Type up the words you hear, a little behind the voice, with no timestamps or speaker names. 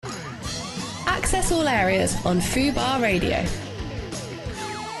Access all areas on Fubar Radio.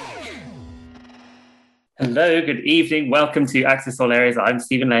 Hello, good evening. Welcome to Access All Areas. I'm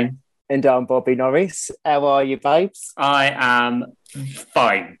Stephen Lane. And I'm Bobby Norris. How are you, babes? I am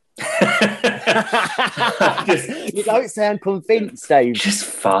fine. You don't sound convinced, Dave. Just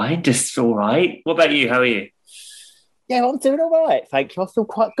fine, just all right. What about you? How are you? Yeah, I'm doing all right, thank you. I feel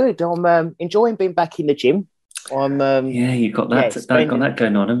quite good. I'm enjoying being back in the gym. Yeah, you've got that, got that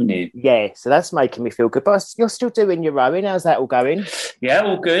going on, haven't you? Yeah, so that's making me feel good. But you're still doing your rowing. How's that all going? Yeah,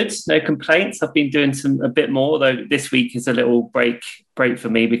 all good. No complaints. I've been doing a bit more, though. This week is a little break for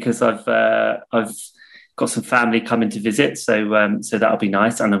me because I've got some family coming to visit, so that'll be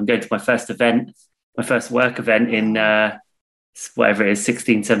nice. And I'm going to my first work event in whatever it is,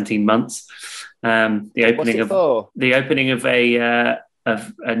 16, 17 months. The opening of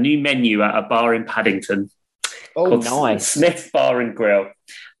a new menu at a bar in Paddington. Oh, nice. Smith's Bar and Grill.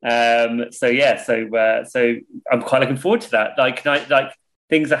 So I'm quite looking forward to that. Like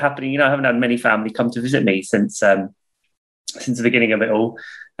things are happening. You know, I haven't had many family come to visit me since the beginning of it all.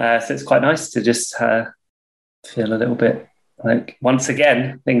 So it's quite nice to just feel a little bit like once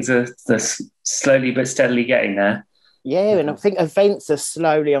again things are slowly but steadily getting there. Yeah, and I think events are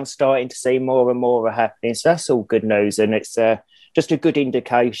slowly. I'm starting to see more and more are happening. So that's all good news, and it's just a good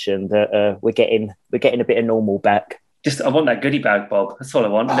indication that we're getting a bit of normal back. I want that goodie bag, Bob. That's all I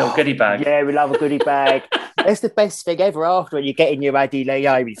want, a little goodie bag. Yeah, we love a goodie bag. That's the best thing ever after when you get in your Addy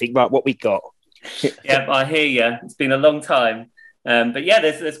Leo, you think, right, what we got? Yeah, I hear you. It's been a long time. But yeah,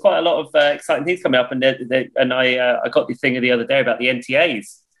 there's quite a lot of exciting things coming up. And I got the thing the other day about the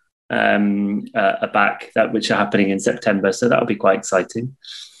NTAs are back, which are happening in September. So that'll be quite exciting.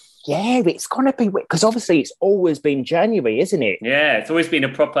 Yeah, it's going to be, because obviously it's always been January, isn't it? Yeah, it's always been a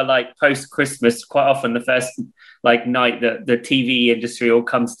proper post-Christmas, quite often the first night that the TV industry all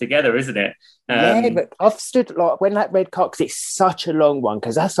comes together, isn't it? Yeah, but I've stood when that red carpet, 'cause it's such a long one,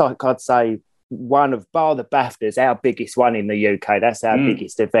 because that's I'd say one of, bar the BAFTAs, our biggest one in the UK. That's our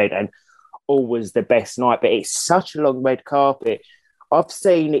biggest event and always the best night, but it's such a long red carpet. I've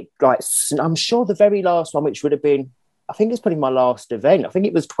seen it, I'm sure the very last one, which would have been, I think it's probably my last event. I think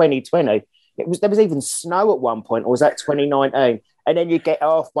it was 2020. There was even snow at one point, or was that 2019? And then you get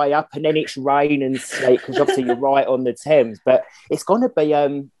halfway up, and then it's rain and sleet because obviously you're right on the Thames. But it's going to be,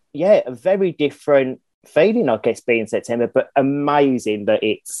 a very different feeling, I guess, being September. But amazing that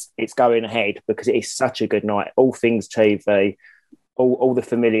it's going ahead because it is such a good night. All things TV, all the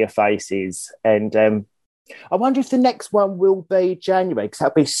familiar faces, and. I wonder if the next one will be January, because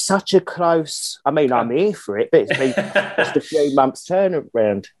that'll be such a close... I mean, I'm here for it, but it's been just a few months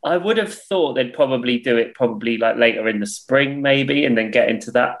turnaround. I would have thought they'd probably do it later in the spring, maybe, and then get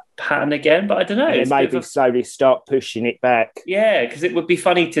into that pattern again. But I don't know. And maybe slowly start pushing it back. Yeah, because it would be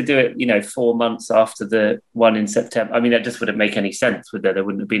funny to do it, 4 months after the one in September. I mean, that just wouldn't make any sense, would there? There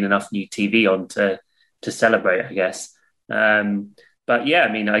wouldn't have been enough new TV on to celebrate, I guess. But yeah,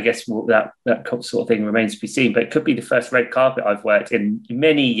 I mean, I guess that sort of thing remains to be seen. But it could be the first red carpet I've worked in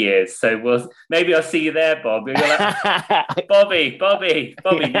many years. So maybe I'll see you there, Bob. You're like, Bobby,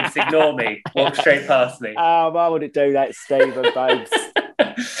 you just ignore me. Walk straight past me. Oh, I wouldn't do that, Stephen, babes.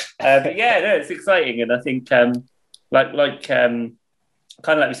 But yeah, no, it's exciting. And I think kind of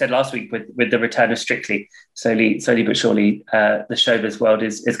like we said last week with the return of Strictly, slowly but surely, the showbiz world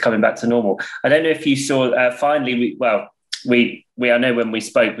is coming back to normal. I don't know if you saw, finally, I know when we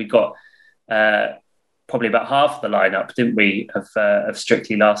spoke, we got probably about half the lineup, didn't we, of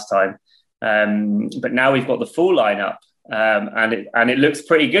Strictly last time? But now we've got the full lineup, and it looks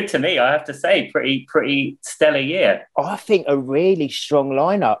pretty good to me, I have to say. Pretty stellar year. I think a really strong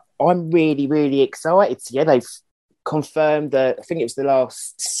lineup. I'm really, really excited. Yeah, they've confirmed that I think it was the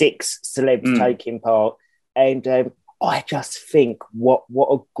last 6 celebs taking part, and I just think what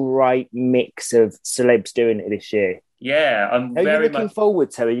a great mix of celebs doing it this year. Yeah, I'm Are very you looking forward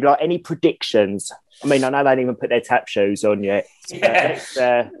to it? You like any predictions? I mean, I know they haven't even put their tap shoes on yet. Yeah.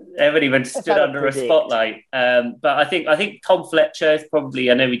 They haven't even stood under a spotlight. But I think Tom Fletcher is probably.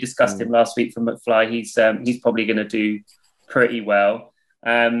 I know we discussed him last week from McFly. He's probably going to do pretty well.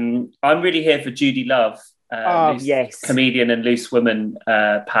 I'm really here for Judy Love, comedian and Loose Woman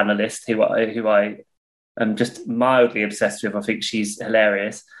panelist, who I am just mildly obsessed with. I think she's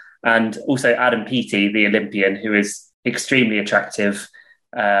hilarious, and also Adam Peaty, the Olympian, who is extremely attractive,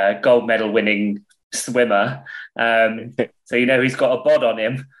 gold medal winning swimmer. So he's got a bod on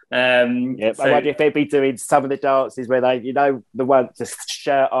him. I wonder if they'd be doing some of the dances where they, the one just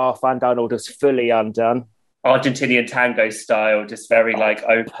shirt off undone or just fully undone. Argentinian tango style, just very like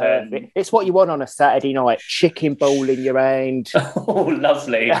open. Perfect. It's what you want on a Saturday night. Chicken ball in your hand. Oh,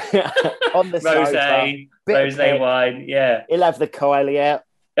 lovely. On the rosé, rosé wine. Yeah, he'll have the Kylie out.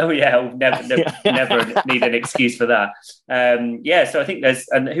 Oh yeah, I'll never need an excuse for that. So I think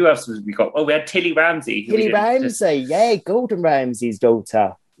and who else was we got? Oh, we had Tilly Ramsey. Gordon Ramsay's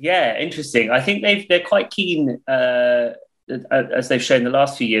daughter. Yeah, interesting. I think they're quite keen, as they've shown the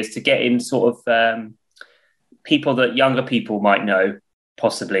last few years, to get in sort of people that younger people might know,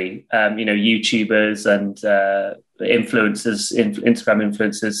 possibly. YouTubers and influencers, Instagram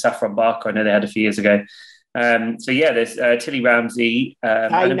influencers. Saffron Barker, I know they had a few years ago. There's Tilly Ramsey.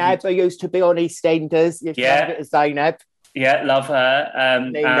 Zainab, who used to be on EastEnders. Zainab. Yeah, love her.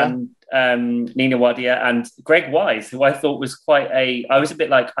 And Nina Wadia and Greg Wise, who I thought was I was a bit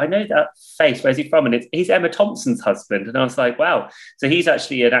like, I know that face, where's he from? And he's Emma Thompson's husband. And I was like, wow. So he's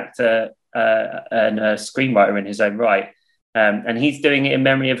actually an actor and a screenwriter in his own right. And he's doing it in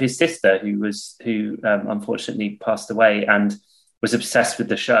memory of his sister, who unfortunately passed away and was obsessed with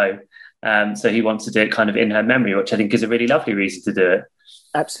the show. So he wants to do it kind of in her memory, which I think is a really lovely reason to do it.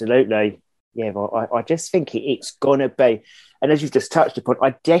 Absolutely. Yeah, well, I just think it's going to be, and as you've just touched upon,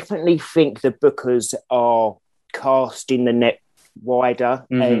 I definitely think the bookers are casting the net wider.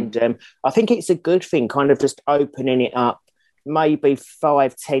 Mm-hmm. And I think it's a good thing, kind of just opening it up. Maybe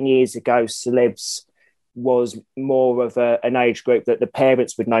 5-10 years ago, celebs was more of an age group that the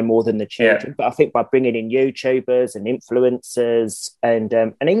parents would know more than the children. Yeah. But I think by bringing in YouTubers and influencers and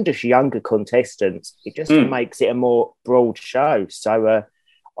even just younger contestants, it just makes it a more broad show. So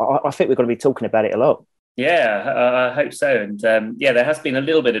I think we're going to be talking about it a lot. Yeah, I hope so. And there has been a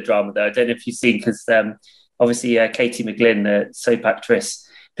little bit of drama though. I don't know if you've seen, because obviously Katie McGlynn, the soap actress,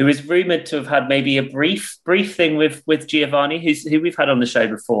 who is rumoured to have had maybe a brief thing with Giovanni, who we've had on the show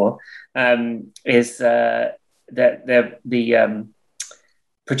before, is that the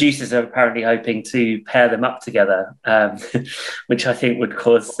producers are apparently hoping to pair them up together, which I think would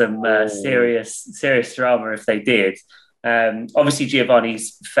cause some serious drama if they did. Obviously,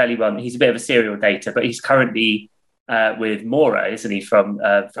 Giovanni's fairly well. He's a bit of a serial dater, but he's currently with Maura, isn't he, from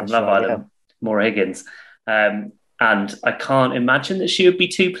Love Island, yeah. Maura Higgins. And I can't imagine that she would be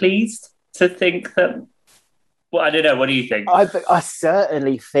too pleased to think that. Well, I don't know. What do you think? I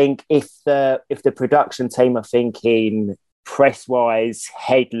certainly think if the production team are thinking press-wise,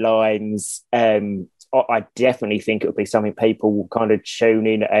 headlines, I definitely think it would be something people will kind of tune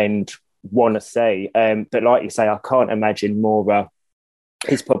in and want to see. But like you say, I can't imagine Maura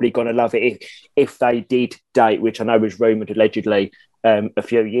is probably going to love it if they did date, which I know was rumoured allegedly a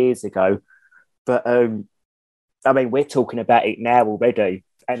few years ago. But I mean, we're talking about it now already.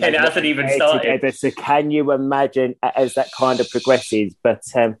 And it hasn't even started. Together, so can you imagine as that kind of progresses? But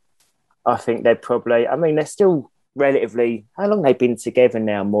I think they're still relatively, how long they've been together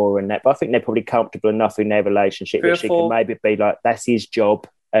now, more and that, but I think they're probably comfortable enough in their relationship that she can maybe be like, that's his job.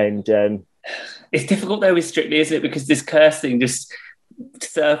 And it's difficult though with Strictly, isn't it? Because this cursing just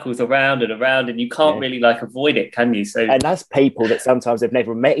circles around and you can't really avoid it, can you? So, and that's people that sometimes have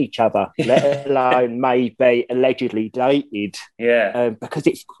never met each other, let alone maybe allegedly dated. Yeah, because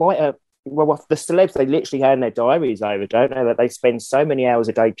it's quite the celebs, they literally hand their diaries over, don't they? That they spend so many hours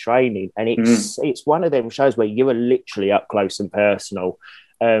a day training, and it's one of them shows where you are literally up close and personal.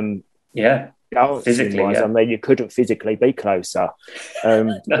 Physically, I mean, you couldn't physically be closer. I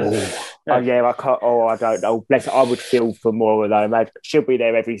can't. I don't know. Bless her, I would feel for Maura though. She'll be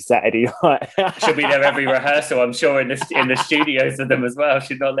there every Saturday night. She'll be there every rehearsal, I'm sure, in the studios with them as well.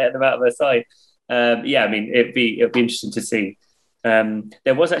 She'd not let them out of her sight. I mean, it'd be interesting to see.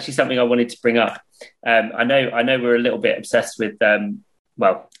 There was actually something I wanted to bring up. I know we're a little bit obsessed with. I'm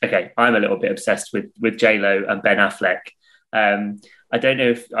a little bit obsessed with J-Lo and Ben Affleck. I don't know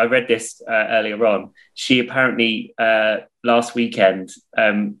if I read this earlier on. She apparently last weekend,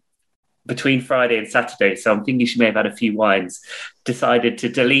 between Friday and Saturday, so I'm thinking she may have had a few wines, decided to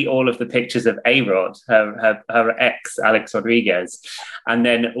delete all of the pictures of A-Rod, her ex, Alex Rodriguez, and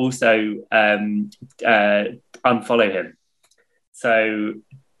then also unfollow him. So,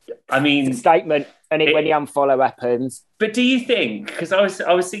 I mean... It's a statement, and when the unfollow happens... But do you think, because I was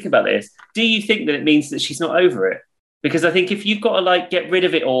thinking about this, do you think that it means that she's not over it? Because I think if you've got to get rid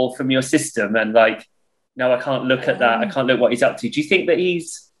of it all from your system and no, I can't look at that. I can't look what he's up to. Do you think that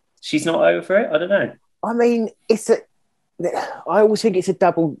she's not over it? I don't know. I mean, I always think it's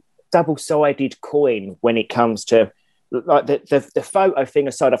a double-sided coin when it comes to the photo thing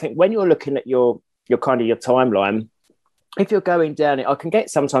aside. I think when you're looking at your kind of your timeline, if you're going down it, I can get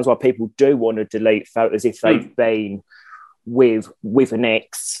sometimes why people do want to delete photos if they've been with an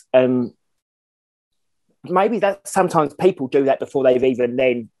ex. maybe that sometimes people do that before they've even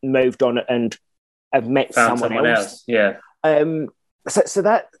then moved on and have met someone else. Yeah. So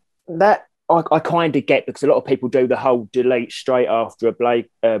that I kind of get, because a lot of people do the whole delete straight after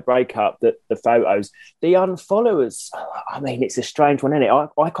a breakup, the photos. The unfollowers, I mean, it's a strange one, isn't it?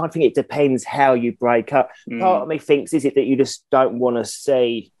 I kind of think it depends how you break up. Part of me thinks, is it that you just don't want to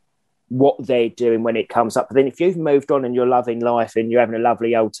see what they're doing when it comes up? But then if you've moved on and you're loving life and you're having a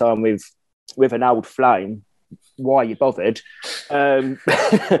lovely old time with an old flame, why are you bothered? And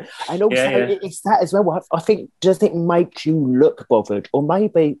also, it's that as well. I think, does it make you look bothered? Or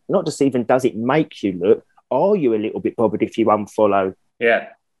maybe not just even does it make you look, are you a little bit bothered if you unfollow? Yeah,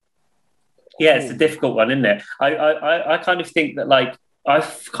 it's a difficult one, isn't it? I kind of think that, like, I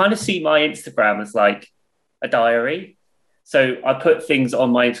kind of see my Instagram as like a diary. So I put things on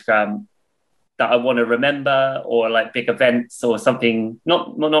my Instagram that I want to remember, or like big events or something,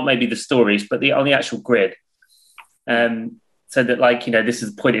 not maybe the stories, but on the actual grid. So that, like, you know, this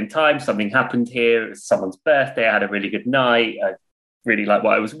is a point in time, something happened here, it was someone's birthday, I had a really good night, I really like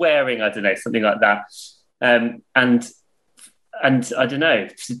what I was wearing, I don't know, something like that. And I don't know,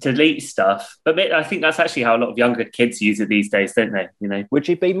 to delete stuff. But I think that's actually how a lot of younger kids use it these days, don't they? You know, would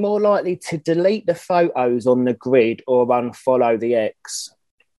you be more likely to delete the photos on the grid or unfollow the ex?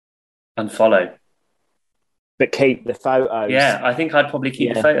 Unfollow. But keep the photos. Yeah, I think I'd probably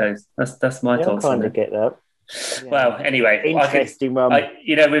keep the photos. That's my thoughts. I kind of get that. Yeah. Well, anyway, interesting one.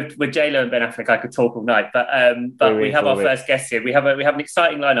 You know, with J-Lo and Ben Affleck, I could talk all night. But we have our first guest here. We have an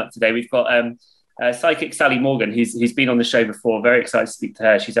exciting lineup today. We've got psychic Sally Morgan, who's been on the show before. Very excited to speak to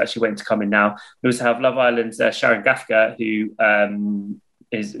her. She's actually waiting to come in now. We also have Love Island's Sharon Gafka, who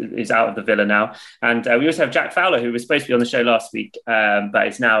is out of the villa now, and we also have Jack Fowler, who was supposed to be on the show last week, but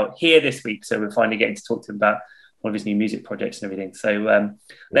is now here this week. So we're finally getting to talk to him about one of his new music projects and everything. So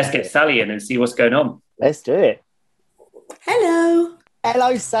let's get Sally in and see what's going on. Let's do it. Hello,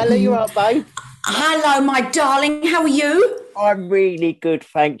 Sally. You all right, babe? Hello, my darling. How are you? I'm really good,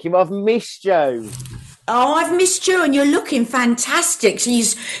 thank you. I've missed you. Oh, I've missed you, and you're looking fantastic. So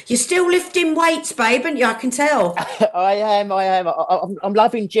you're still lifting weights, babe, and I can tell. I am. I'm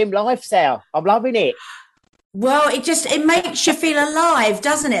loving gym lifestyle. I'm loving it. Well, it makes you feel alive,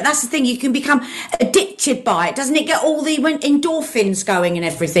 doesn't it? That's the thing. You can become addicted by it, doesn't it? Get all the endorphins going and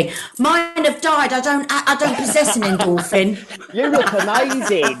everything. Mine have died. I don't possess an endorphin. You look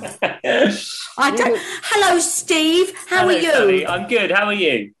amazing. I don't. Hello, Steve. How are you? Sally. I'm good. How are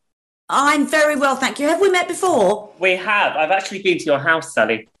you? I'm very well, thank you. Have we met before? We have. I've actually been to your house,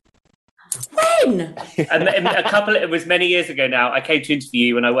 Sally. When? And it was many years ago now. I came to interview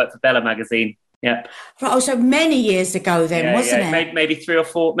you when I worked for Bella magazine. Yeah. Oh, so many years ago then, wasn't it? Maybe 3 or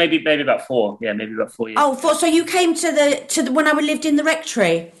 4, maybe about 4. Yeah, maybe about 4 years. Oh, so you came to the when I lived in the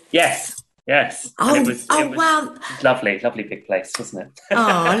rectory? Yes. Oh, it was wow. Lovely big place, wasn't it?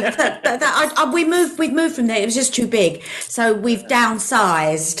 Oh, we've moved from there. It was just too big, so we've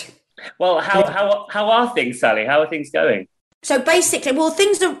downsized. Well, how are things, Sally? How are things going? So basically, well,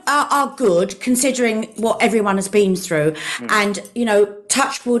 things are good considering what everyone has been through, and you know,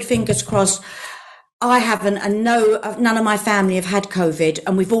 touch wood, fingers crossed. I haven't, and none of my family have had COVID,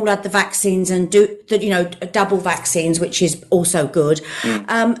 and we've all had the vaccines and double vaccines, which is also good.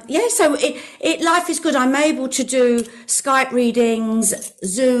 So life is good. I'm able to do Skype readings,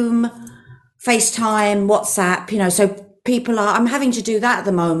 Zoom, FaceTime, WhatsApp. You know, so I'm having to do that at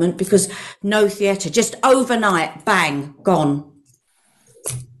the moment because no theatre, just overnight, bang, gone.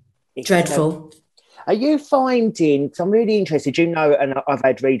 Dreadful. Are you finding, because I'm really interested, you know, and I've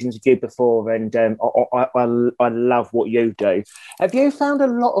had readings with you before, and I love what you do. Have you found a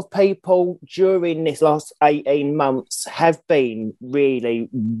lot of people during this last 18 months have been really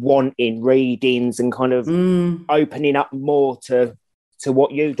wanting readings and kind of opening up more to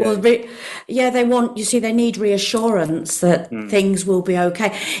what you do? Well, they need reassurance that things will be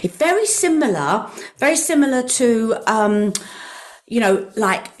okay. It's very similar to,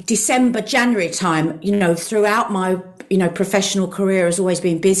 like December, January time, throughout my, professional career has always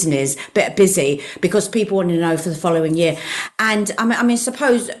been busy because people want to know for the following year. And I mean,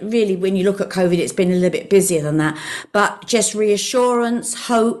 suppose really when you look at COVID, it's been a little bit busier than that, but just reassurance,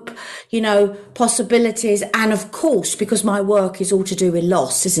 hope, possibilities. And of course, because my work is all to do with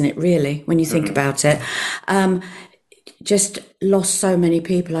loss, isn't it really, when you think about it? Just lost so many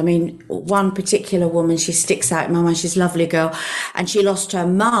people. I mean, one particular woman, she sticks out in my mind. She's a lovely girl. And she lost her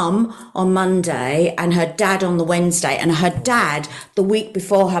mum on Monday and her dad on the Wednesday. And her dad, the week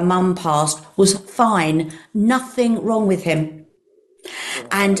before her mum passed, was fine. Nothing wrong with him.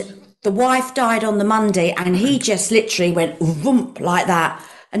 And the wife died on the Monday and he just literally went whoomp like that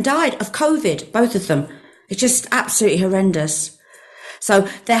and died of COVID, both of them. It's just absolutely horrendous. So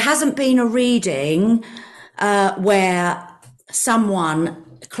there hasn't been a reading where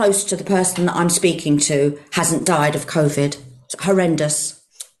someone close to the person that I'm speaking to hasn't died of COVID. It's horrendous.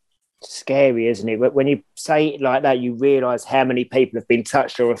 Scary, isn't it? But when you say it like that, you realise how many people have been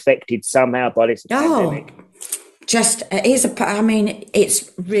touched or affected somehow by this pandemic.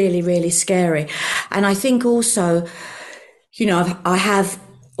 It's really, really scary. And I think also, I have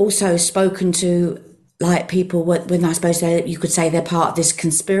also spoken to like people when I suppose you could say they're part of this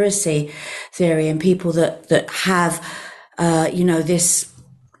conspiracy theory, and people that have, this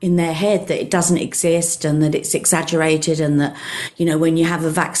in their head that it doesn't exist and that it's exaggerated, and that, when you have a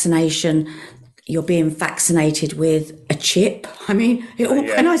vaccination, you're being vaccinated with a chip. I mean,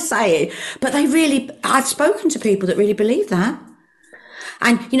 when I say it, but I've spoken to people that really believe that.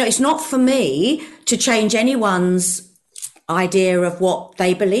 And, it's not for me to change anyone's idea of what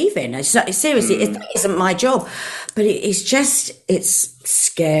they believe in. Seriously, it isn't my job, but it's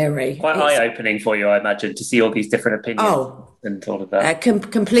scary. Quite eye-opening for you, I imagine, to see all these different opinions and all of that.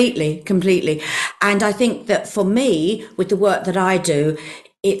 Completely. And I think that for me, with the work that I do,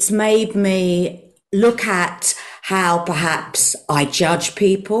 it's made me look at how perhaps I judge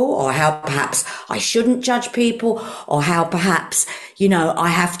people, or how perhaps I shouldn't judge people, or how perhaps, I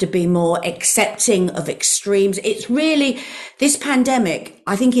have to be more accepting of extremes. It's really, this pandemic,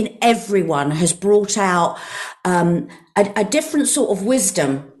 I think in everyone has brought out a different sort of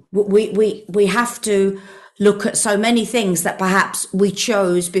wisdom. We have to look at so many things that perhaps we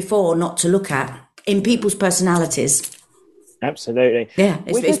chose before not to look at in people's personalities. Absolutely. Yeah,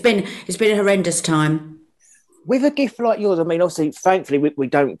 it's been a horrendous time. With a gift like yours, I mean, obviously, thankfully, we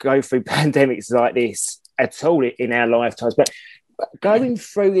don't go through pandemics like this at all in our lifetimes. But going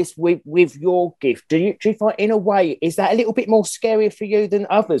through this with your gift, do you find, in a way, is that a little bit more scary for you than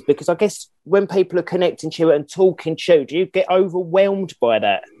others? Because I guess when people are connecting to you and talking to you, do you get overwhelmed by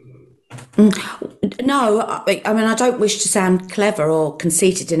that? No, I mean, I don't wish to sound clever or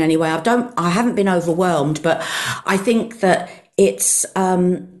conceited in any way. I haven't been overwhelmed, but I think that it's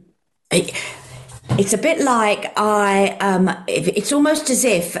a bit like it's almost as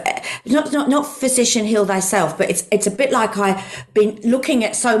if not physician heal thyself, but it's a bit like I've been looking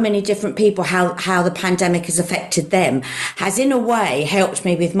at so many different people, how the pandemic has affected them, has in a way helped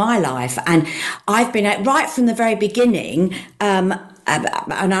me with my life. And I've been right from the very beginning, and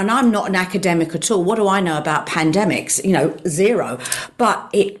I'm not an academic at all. What do I know about pandemics? Zero. But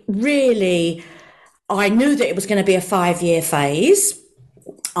it really, I knew that it was going to be a 5-year phase.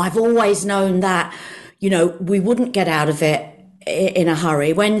 I've always known that, we wouldn't get out of it in a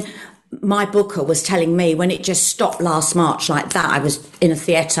hurry. When my booker was telling me, when it just stopped last March like that, I was in a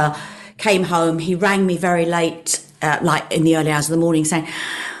theatre, came home, he rang me very late, like in the early hours of the morning, saying,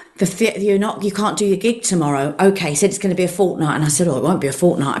 you can't do your gig tomorrow. Okay, he said it's going to be a fortnight. And I said, it won't be a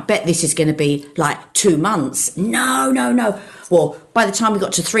fortnight. I bet this is going to be like 2 months. No. Well, by the time we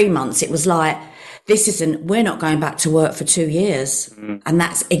got to 3 months, it was like, we're not going back to work for 2 years. And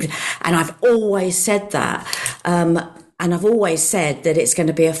and I've always said that. And I've always said that it's going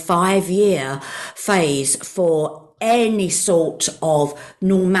to be a 5-year phase for any sort of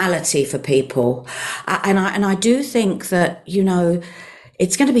normality for people. And I do think that,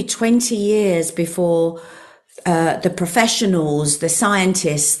 it's going to be 20 years before the professionals, the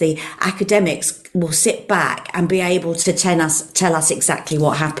scientists, the academics will sit back and be able to tell us exactly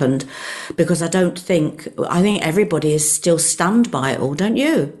what happened. Because I think everybody is still stunned by it all, don't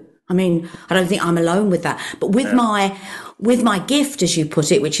you? I mean, I don't think I'm alone with that. But with my gift, as you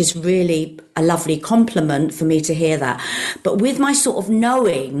put it, which is really a lovely compliment for me to hear that. But with my sort of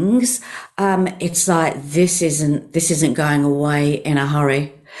knowings, it's like, this isn't going away in a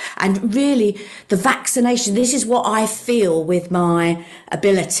hurry. And really, the vaccination, this is what I feel with my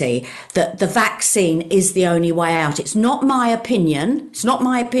ability, that the vaccine is the only way out. It's not my opinion. It's not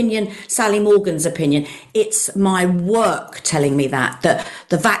my opinion, Sally Morgan's opinion. It's my work telling me that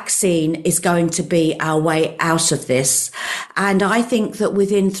the vaccine is going to be our way out of this. And I think that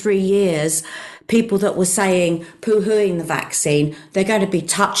within 3 years, people that were saying, poo-hooing the vaccine, they're going to be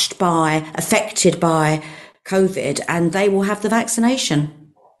affected by COVID, and they will have the vaccination.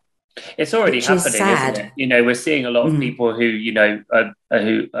 It's already happening, isn't it? We're seeing a lot of people who,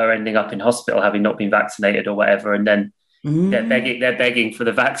 who are ending up in hospital having not been vaccinated or whatever, and then they're begging for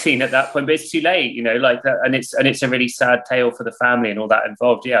the vaccine at that point, but it's too late, like that, and it's a really sad tale for the family and all that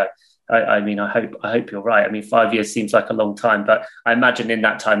involved. Yeah, I mean, I hope you're right. I mean, 5 years seems like a long time, but I imagine in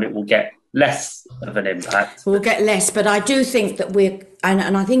that time it will get less of an impact. We'll get less, but I do think that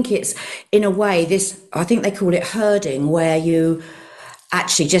and I think it's in a way I think they call it herding, where you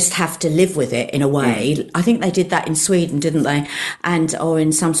actually just have to live with it in a way. I think they did that in Sweden, didn't they? Or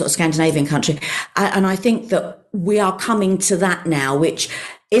in some sort of Scandinavian country. And I think that we are coming to that now, which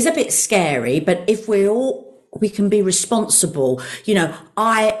is a bit scary, but if we can be responsible. You know,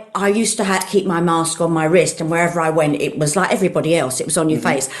 I used to keep my mask on my wrist, and wherever I went, it was like everybody else. It was on your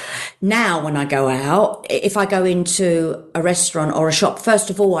face. Now, when I go out, if I go into a restaurant or a shop, first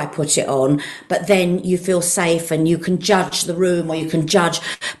of all, I put it on, but then you feel safe and you can judge the room, or you can judge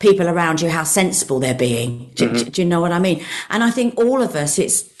people around you, how sensible they're being. Do you know what I mean? And I think all of us,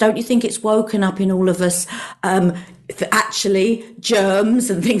 don't you think it's woken up in all of us, actually germs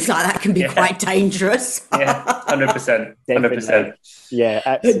and things like that can be quite dangerous. 100%. 100%. Yeah,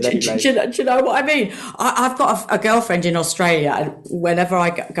 absolutely. Do you know what I mean? I've got a girlfriend in Australia, and whenever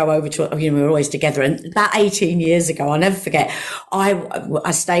I go over to, we're always together, and about 18 years ago, I'll never forget,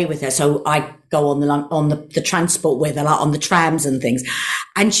 I stay with her, so I go on the transport with her, like on the trams and things,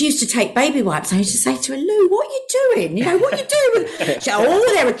 and she used to take baby wipes. I used to say to her, Lou, what are you doing? You know, what are you doing? She said,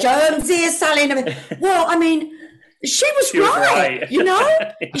 oh, there are germs here, Sally. Well, I mean, she was right, you know.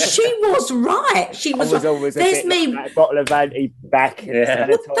 She was right. She was right. Always there's me a bottle of anti-bac.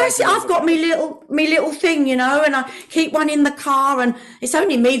 Well, that's it. I've got me little thing, you know, and I keep one in the car, and it's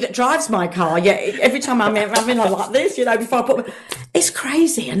only me that drives my car. Yeah, every time I'm in like this, you know, before I put, it's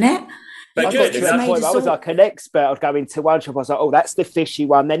crazy, isn't it? But I was like an expert. I'd go into one shop. I was like, oh, that's the fishy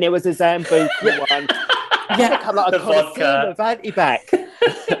one. Then there was a Zambuca one. Yeah, like a vodka of anti-bac.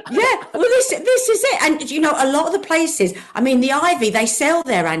 Yeah, well, this is it. And, you know, a lot of the places, I mean, the Ivy, they sell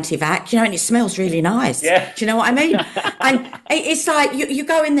their anti-vac, you know, and it smells really nice. Yeah. Do you know what I mean? And it's like, you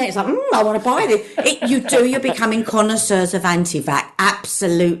go in there, it's like, I want to buy this. You're becoming connoisseurs of anti-vac,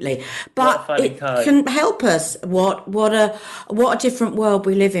 absolutely. But it can help us. What a different world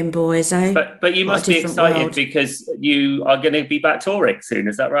we live in, boys, eh? But you must be excited because you are going to be back touring soon,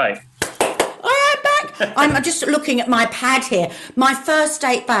 is that right? I'm just looking at my pad here. My first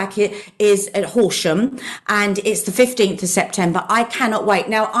date back is at Horsham, and it's the 15th of September. I cannot wait.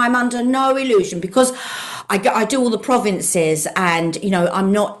 Now, I'm under no illusion because I do all the provinces, and, you know,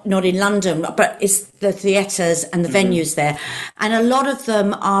 I'm not in London, but it's the theatres and the venues there. And a lot of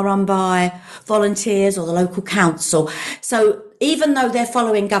them are run by volunteers or the local council. So even though they're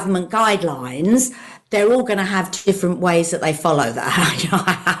following government guidelines, they're all going to have different ways that they follow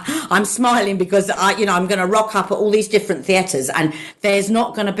that. I'm smiling because I'm going to rock up at all these different theatres, and there's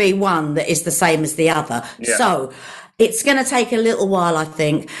not going to be one that is the same as the other. Yeah. So it's going to take a little while, I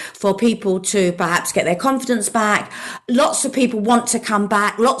think, for people to perhaps get their confidence back. Lots of people want to come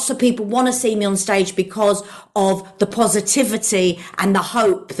back. Lots of people want to see me on stage because of the positivity and the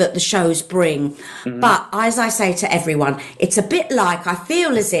hope that the shows bring. But as I say to everyone, it's a bit like, I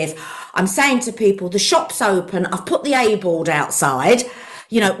feel as if I'm saying to people, the shop's open. I've put the A board outside.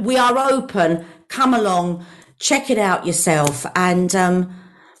 You know, we are open. Come along, check it out yourself. And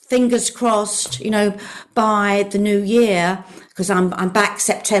fingers crossed, you know, by the new year, because I'm back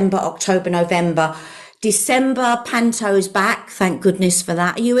September, October, November. December, Panto's back. Thank goodness for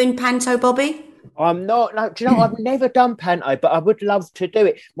that. Are you in Panto, Bobby? I'm not. No, do you know, I've never done Panto, but I would love to do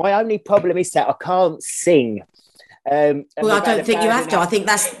it. My only problem is that I can't sing. Well, I don't think you have to. I think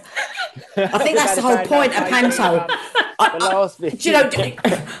that's the whole point of Panto. Do you know,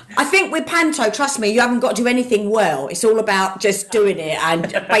 I think with Panto, trust me, you haven't got to do anything well. It's all about just doing it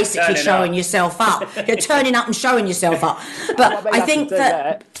and basically showing yourself up. You're turning up and showing yourself up. But I think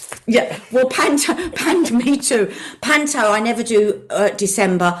that. Yeah, well, Panto, me too. Panto, I never do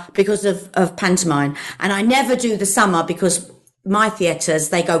December because of pantomime, and I never do the summer because my theatres,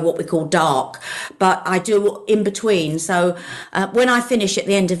 they go what we call dark, but I do in between. So when I finish at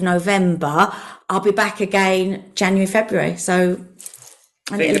the end of November, I'll be back again January, February. So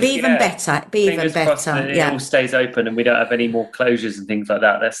and it'll be even better. It'll be even better. It all stays open and we don't have any more closures and things like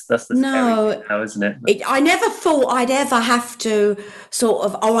that. That's the scary thing now, isn't it? I never thought I'd ever have to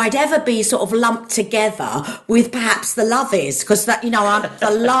I'd ever be sort of lumped together with perhaps the Lovies, because that, you know,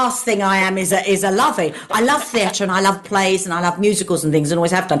 the last thing I am is a Lovey. I love theatre and I love plays and I love musicals and things and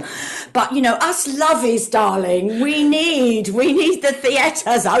always have done. But, you know, us Lovies, darling, we need the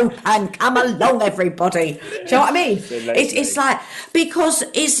theatres open. Come along, everybody. Do you know what I mean? It's like, because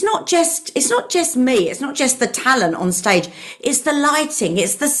it's not just me, it's not just the talent on stage, it's the lighting,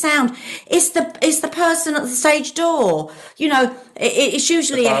 it's the sound, it's the person at the stage door. You know, it's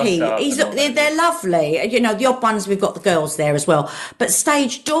usually a he. They're lovely. You know, the odd ones, we've got the girls there as well. But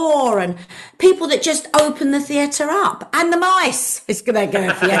stage door and people that just open the theatre up. And the mice. Theatres are going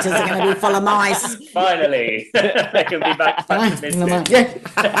to be full of mice. Finally. They can be back to business.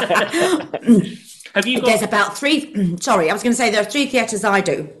 Have you? There's about 3. Sorry, I was going to say there are 3 theatres I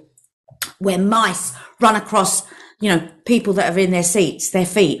do where mice run across, people that are in their seats, their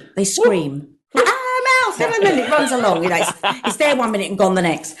feet. They scream. Mouse! And then it runs along. It's there 1 minute and gone the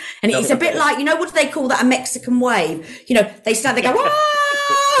next. And it's a bit like, what do they call that? A Mexican wave. They stand, they go,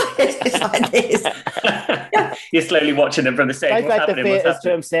 ah! It's like this. You're slowly watching them from the stage. They've had the theatres to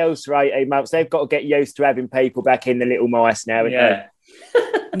themselves for 18 months. They've got to get used to having people back in, the little mice now. Yeah.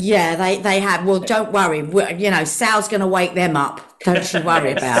 Yeah, they have. Well, don't worry. Sal's going to wake them up. Don't you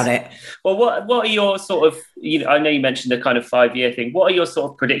worry about it. Well, what are your sort of, I know you mentioned the kind of 5-year thing. What are your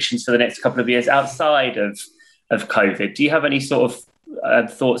sort of predictions for the next couple of years outside of COVID? Do you have any sort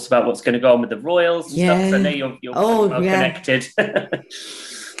of thoughts about what's going to go on with the Royals and stuff? 'Cause I know you're well connected.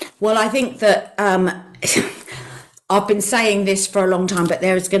 Well, I think that I've been saying this for a long time, but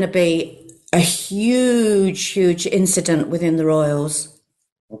there is going to be a huge incident within the Royals.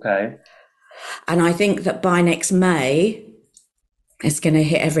 Okay. And I think that by next May, it's going to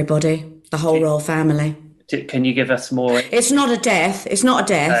hit everybody, the whole royal family. Can you give us more? It's not a death.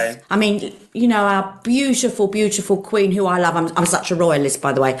 Okay. I mean, our beautiful, beautiful Queen, who I love. I'm such a royalist,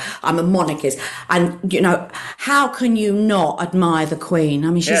 by the way. I'm a monarchist. And, how can you not admire the Queen?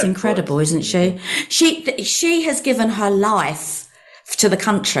 I mean, she's incredible, isn't she? She has given her life to the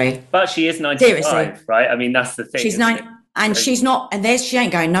country. But she is 95, seriously. Right? I mean, that's the thing. She's 90. And she's not, and she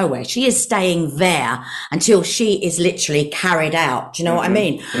ain't going nowhere. She is staying there until she is literally carried out. Do you know what I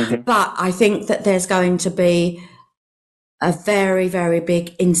mean? Mm-hmm. But I think that there's going to be a very, very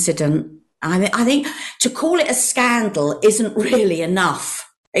big incident. I think to call it a scandal isn't really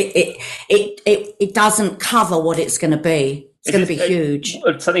enough. It doesn't cover what it's going to be. It's going to be huge.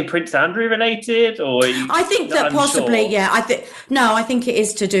 Something Prince Andrew related, or I think that possibly, yeah. I think it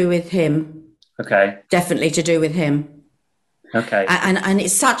is to do with him. Okay, definitely to do with him. Okay, and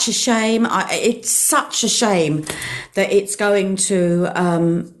it's such a shame. It's such a shame that it's going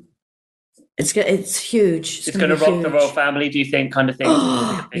to. It's huge. It's going to rock the royal family. Do you think, kind of thing?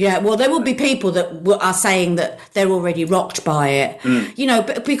 Yeah. Well, there will be people that are saying that they're already rocked by it.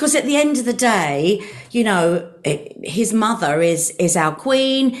 But because at the end of the day, his mother is our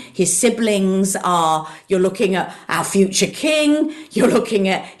queen. His siblings are. You're looking at our future king. You're looking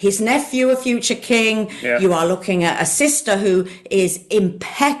at his nephew, a future king. Yeah. You are looking at a sister who is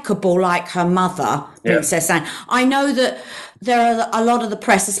impeccable, like her mother, Princess Anne. I know that. There are a lot of the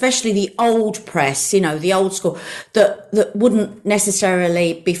press, especially the old press, the old school, that wouldn't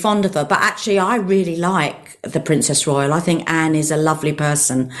necessarily be fond of her. But actually, I really like the Princess Royal. I think Anne is a lovely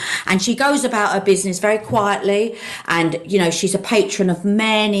person. And she goes about her business very quietly. And, she's a patron of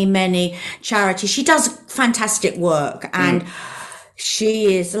many, many charities. She does fantastic work. And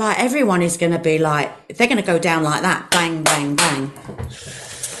she is like, everyone is going to be like, they're going to go down like that. Bang, bang, bang.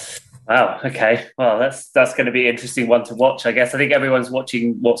 Wow. Okay. Well, that's going to be an interesting one to watch, I guess. I think everyone's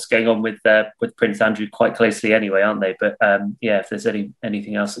watching what's going on with Prince Andrew quite closely anyway, aren't they? But if there's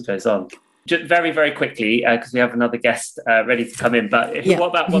anything else that goes on, just very, very quickly, because we have another guest ready to come in. But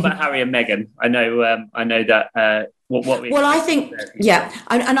what about Harry and Meghan? I know that. Well, I think,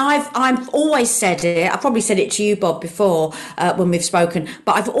 and I've always said it. I probably said it to you, Bob, before when we've spoken.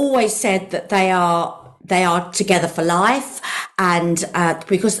 But I've always said that they are together for life. And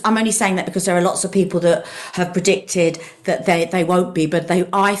because I'm only saying that because there are lots of people that have predicted that they won't be, but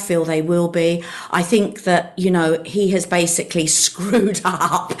I feel they will be. I think that, he has basically screwed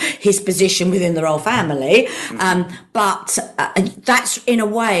up his position within the royal family. But that's in a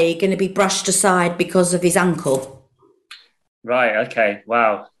way going to be brushed aside because of his uncle. Right. Okay.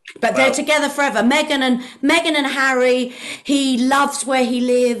 Wow. But they're together forever. Meghan and Harry, he loves where he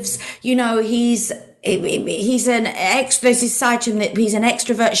lives. He's an there's this citing that he's an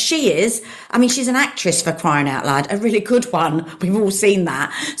extrovert. She is. I mean, she's an actress, for crying out loud, a really good one. We've all seen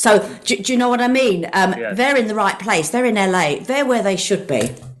that. So do you know what I mean? They're in the right place. They're in LA. They're where they should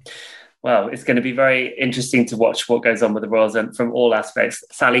be. Well, it's going to be very interesting to watch what goes on with the Royals and from all aspects.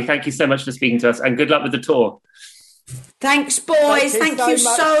 Sally, thank you so much for speaking to us, and good luck with the tour. Thanks, boys. Thank you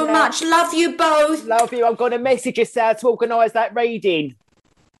so much. Love you both. Love you. I'm going to message you, Sal, to organise that reading.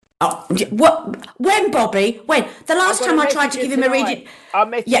 Oh, what? When, Bobby? When? The last time I tried to give him a reading.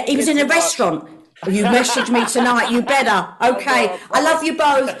 He was in a restaurant. You messaged me tonight. You better. Okay. I love you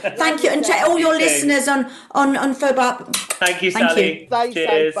both. Thank you, and to all your listeners on Phobab. Thank you, Sally. Thanks,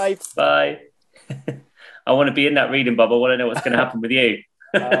 cheers. Bye. I want to be in that reading, Bob. I want to know what's going to happen with you.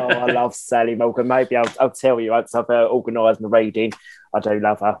 I love Sally Morgan. Maybe I'll tell you once I've organised the reading. I do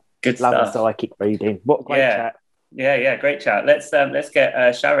love her. Good love stuff. Her psychic reading. What a great chat. Yeah, great chat. Let's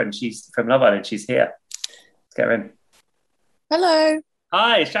get Sharon. She's from Love Island. She's here. Let's get her in. Hello.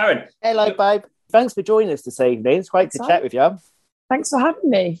 Hi, Sharon. Hello, babe. thanks for joining us this evening. It's great to chat with you. Thanks for having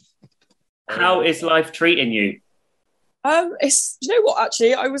me. How is life treating you? It's, you know what,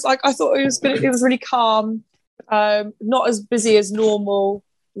 actually, I thought it was really calm, not as busy as normal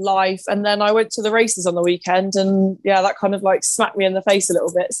life. And then I went to the races on the weekend, and yeah, that kind of like smacked me in the face a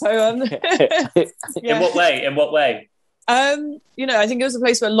little bit. So yeah. In what way? You know, I think it was a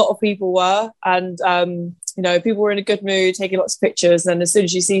place where a lot of people were, and you know, people were in a good mood, taking lots of pictures. And as soon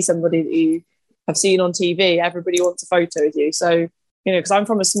as you see somebody that you have seen on TV, everybody wants a photo with you. So, you know, because I'm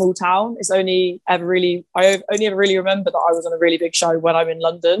from a small town, I only ever really remember that I was on a really big show when I'm in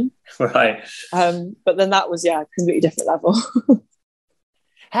London. Right. But then that was, yeah, completely different level.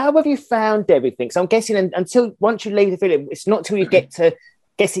 How have you found everything? So I'm guessing once you leave the village, it's not till you get to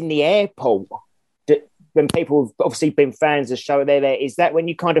guessing the airport that when people have obviously been fans of the show, they're there. Is that when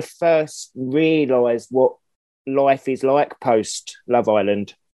you kind of first realise what life is like post Love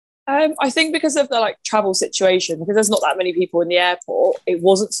Island? I think because of the like travel situation, because there's not that many people in the airport, it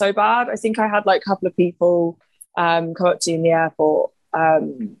wasn't so bad. I think I had like a couple of people come up to me in the airport. I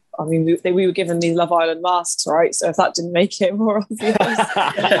mean, we were given these Love Island masks, right? So if that didn't make it more obvious.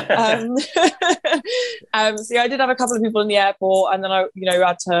 So yeah, I did have a couple of people in the airport, and then I, you know,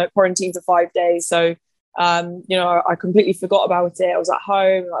 had to quarantine for 5 days. So, you know, I completely forgot about it. I was at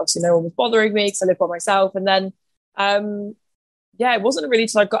home. Obviously, no one was bothering me because I live by myself. And then, yeah, it wasn't really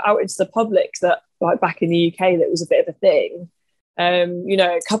until I got out into the public that, like back in the UK, that was a bit of a thing. You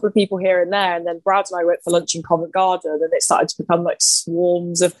know, a couple of people here and there, and then Brad and I went for lunch in Covent Garden, and it started to become like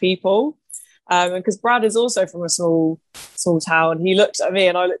swarms of people. And because Brad is also from a small town, he looked at me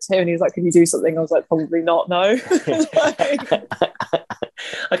and I looked at him, and he was like, "Can you do something?" I was like, "Probably not, no."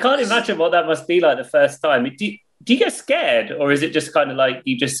 I can't imagine what that must be like the first time. Do you get scared, or is it just kind of like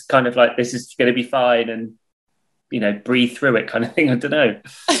you just kind of like, this is going to be fine, and you know, breathe through it kind of thing? I don't know.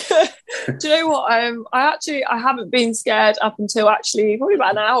 Do you know what? I haven't been scared up until actually probably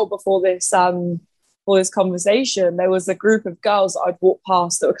about an hour before this conversation. There was a group of girls that I'd walked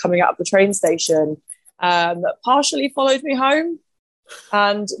past that were coming out of the train station that partially followed me home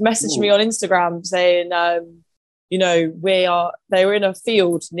and messaged me on Instagram saying, you know, they were in a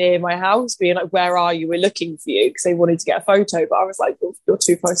field near my house being like, "Where are you? We're looking for you," because they wanted to get a photo. But I was like, "You're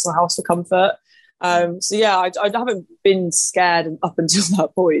too close to my house for comfort." So yeah, I haven't been scared up until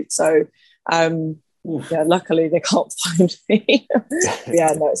that point. So yeah, luckily they can't find me.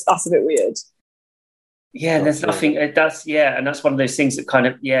 Yeah, no, that's a bit weird. Yeah, there's nothing. And that's one of those things that kind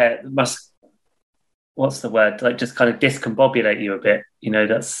of must. What's the word? Like just kind of discombobulate you a bit. You know,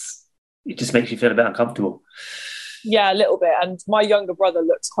 it just makes you feel a bit uncomfortable. Yeah, a little bit. And my younger brother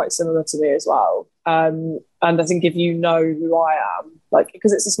looks quite similar to me as well. And I think if you know who I am, like,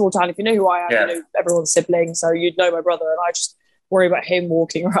 because it's a small town, if you know who I am, you know everyone's sibling, so you'd know my brother, and I just worry about him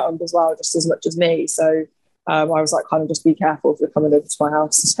walking around as well, just as much as me. So I was like, kind of just be careful if you're coming over to my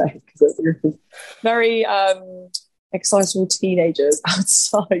house today, because there's a group of very excitable teenagers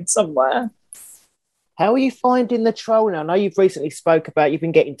outside somewhere. How are you finding the trolling? I know you've recently spoke about you've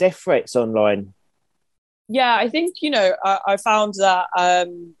been getting death threats online. Yeah, I think, you know, I found that,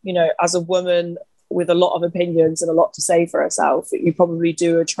 you know, as a woman with a lot of opinions and a lot to say for herself, that you probably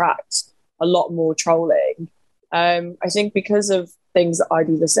do attract a lot more trolling. I think because of things that I'd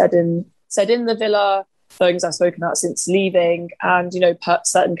either said in the villa, things I've spoken about since leaving, and, you know,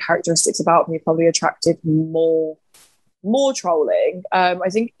 certain characteristics about me probably attracted more trolling. I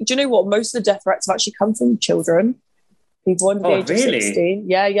think, do you know what? Most of the death threats have actually come from children. People under the age of 16.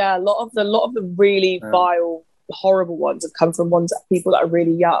 Yeah. A lot of the really vile, horrible ones have come from people that are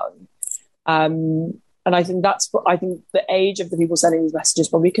really young. And I think the age of the people sending these messages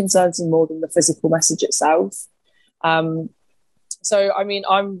probably concerns me more than the physical message itself. So, I mean,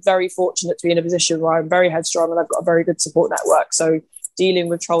 I'm very fortunate to be in a position where I'm very headstrong and I've got a very good support network. So dealing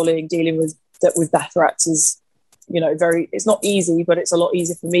with trolling, dealing with death threats is, you know, it's not easy, but it's a lot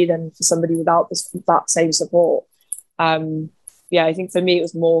easier for me than for somebody without that same support. Yeah, I think for me it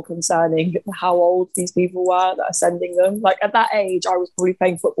was more concerning how old these people were that are sending them. Like at that age, I was probably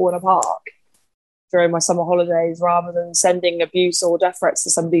playing football in a park during my summer holidays rather than sending abuse or death threats to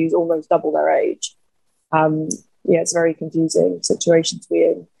somebody who's almost double their age. Yeah, it's a very confusing situation to be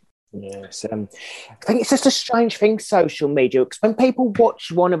in. Yes, I think it's just a strange thing, social media, because when people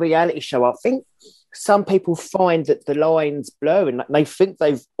watch one reality show, I think some people find that the lines blur and they think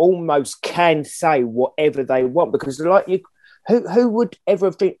they've almost can say whatever they want, because like who would ever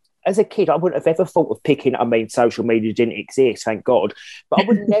have been, as a kid, I wouldn't have ever thought of picking, I mean, social media didn't exist, thank God, but I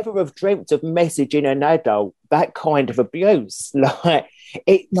would never have dreamt of messaging an adult that kind of abuse. Like,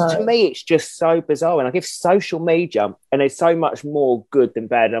 To me, it's just so bizarre. And I give social media, and there's so much more good than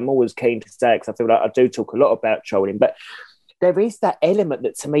bad. And I'm always keen to say, because I feel like I do talk a lot about trolling, but there is that element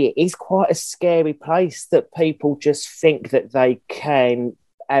that to me it is quite a scary place, that people just think that they can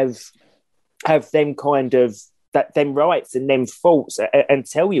have them kind of them rights and them faults and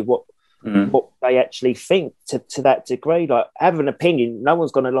tell you what they actually think to that degree. Like, have an opinion. No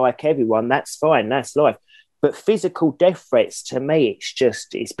one's going to like everyone. That's fine. That's life. But physical death threats, to me,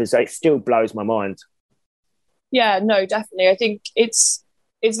 it's bizarre. It still blows my mind. Yeah, no, definitely. I think it's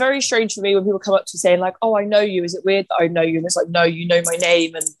very strange for me when people come up to saying like, "Oh, I know you. Is it weird that I know you?" And it's like, "No, you know my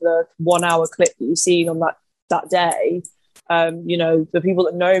name and the 1 hour clip that you've seen on that day. You know, the people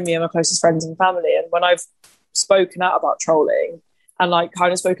that know me are my closest friends and family." And when I've spoken out about trolling and like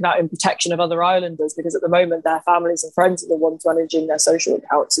kind of spoken out in protection of other islanders, because at the moment their families and friends are the ones managing their social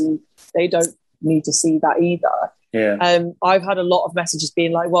accounts, and they don't need to see that either. Yeah. I've had a lot of messages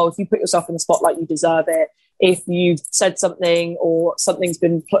being like, well, if you put yourself in the spotlight, you deserve it. If you've said something or something's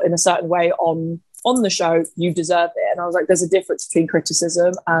been put in a certain way on the show, you deserve it. And I was like, there's a difference between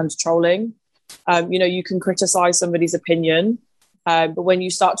criticism and trolling. You know, you can criticize somebody's opinion, but when you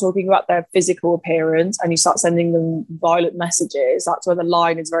start talking about their physical appearance and you start sending them violent messages, that's where the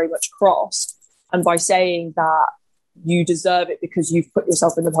line is very much crossed. And by saying that you deserve it because you've put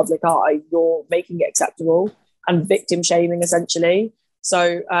yourself in the public eye, you're making it acceptable and victim shaming, essentially.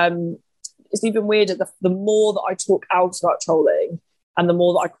 So it's even weirder. The more that I talk out about trolling and the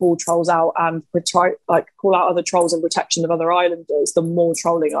more that I call trolls out and call out other trolls in protection of other islanders, the more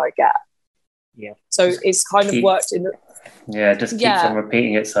trolling I get. Yeah. So it's kind of worked in. It just keeps on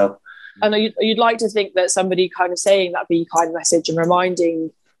repeating itself. And you'd like to think that somebody kind of saying that be kind message and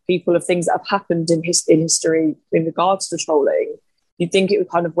reminding people of things that have happened in history in regards to trolling, you'd think it would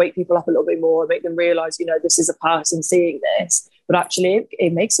kind of wake people up a little bit more and make them realise, you know, this is a person seeing this. But actually,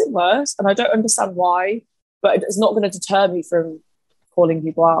 it makes it worse. And I don't understand why, but it's not going to deter me from calling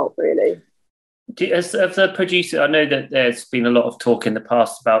people out, really. As a producer, I know that there's been a lot of talk in the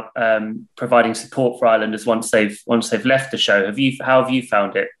past about providing support for islanders once they've left the show. How have you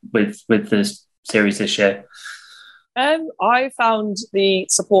found it with the series this year? I found the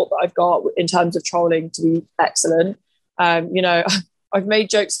support that I've got in terms of trolling to be excellent. You know, I've made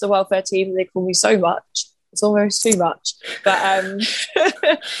jokes to the welfare team and they call me so much. It's almost too much. But,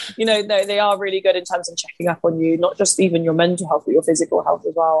 you know, they are really good in terms of checking up on you, not just even your mental health, but your physical health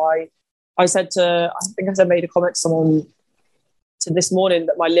as well. I made a comment to someone this morning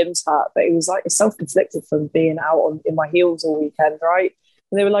that my limbs hurt, but it was like, it's self-inflicted from being out in my heels all weekend, right?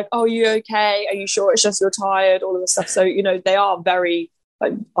 And they were like, "Oh, are you okay? Are you sure it's just you're tired?" All of this stuff. So, you know, they are very,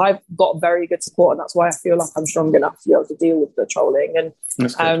 like, I've got very good support, and that's why I feel like I'm strong enough to be able to deal with the trolling.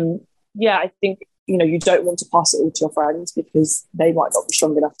 And yeah, I think, you know, you don't want to pass it all to your friends because they might not be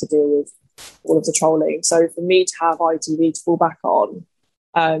strong enough to deal with all of the trolling. So for me to have ITV to fall back on,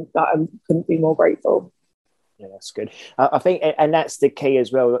 that I couldn't be more grateful. Yeah, that's good. I think, and that's the key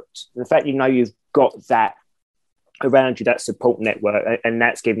as well. The fact, you know, you've got that around you, that support network, and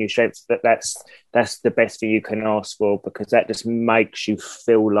that's giving you strength. That's the best thing you can ask for, because that just makes you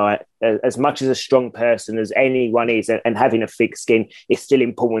feel like, as much as a strong person as anyone is, and having a thick skin, it's still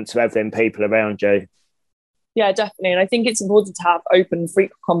important to have them people around you. Yeah, definitely. And I think it's important to have open,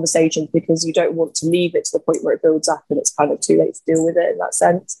 frequent conversations, because you don't want to leave it to the point where it builds up and it's kind of too late to deal with it in that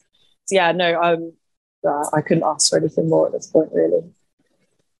sense. So yeah, no, I couldn't ask for anything more at this point, really.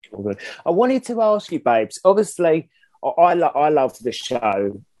 I wanted to ask you, babes, obviously I love the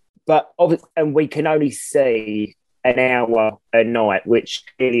show, and we can only see an hour a night, which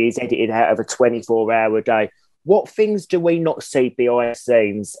really is edited out of a 24-hour day. What things do we not see behind the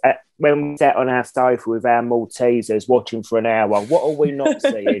scenes when we sat on our sofa with our Maltesers watching for an hour? What are we not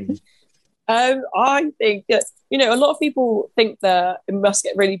seeing? I think that, you know, a lot of people think that it must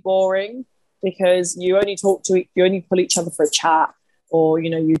get really boring because you only pull each other for a chat, or, you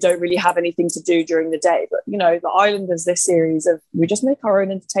know, you don't really have anything to do during the day. But, you know, the Islanders, this series we just make our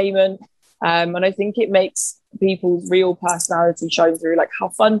own entertainment. And I think it makes people's real personality shine through, like how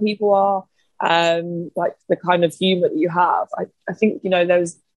fun people are, like the kind of humour that you have. I think, you know,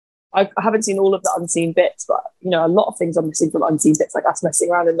 I haven't seen all of the unseen bits, but, you know, a lot of things I'm missing from unseen bits, like us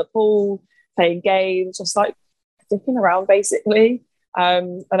messing around in the pool, playing games, just like dicking around, basically.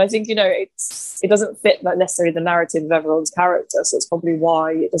 And I think, you know, it doesn't fit necessarily the narrative of everyone's character, so it's probably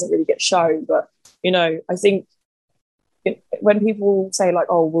why it doesn't really get shown. But, you know, I think when people say like,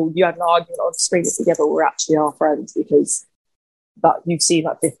 "Oh, well, you had an argument on screen together," we're actually our friends, because that you've seen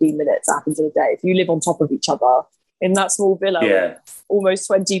like 15 minutes that happens in a day. If you live on top of each other in that small villa with almost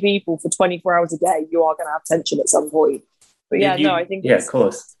 20 people for 24 hours a day, you are going to have tension at some point. But yeah, no, I think of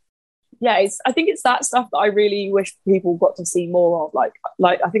course. Yeah, I think it's that stuff that I really wish people got to see more of.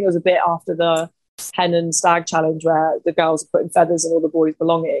 Like I think it was a bit after the hen and stag challenge where the girls are putting feathers in all the boys'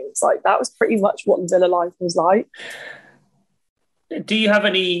 belongings. Like that was pretty much what villa life was like. Do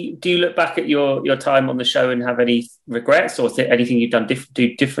you look back at your time on the show and have any regrets or anything you've done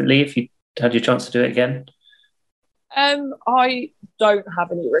do differently if you had your chance to do it again? I don't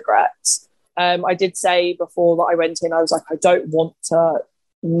have any regrets. I did say before that I went in, I was like, I don't want to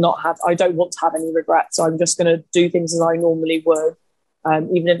have any regrets. So I'm just going to do things as I normally would,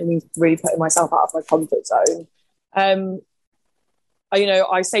 even if it means really putting myself out of my comfort zone.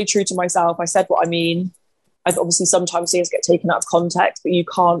 I stay true to myself. I said what I mean. I've obviously sometimes things get taken out of context, but you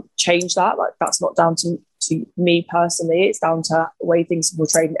can't change that. Like that's not down to me personally. It's down to the way things are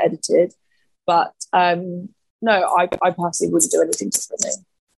portrayed and edited. But no, I personally wouldn't do anything differently.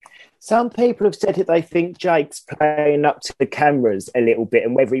 Some people have said that they think Jake's playing up to the cameras a little bit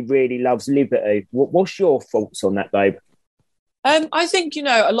and whether he really loves Liberty. What's your thoughts on that, babe? I think,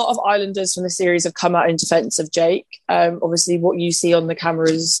 a lot of Islanders from the series have come out in defence of Jake. Obviously, what you see on the camera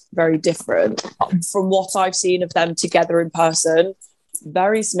is very different. From what I've seen of them together in person,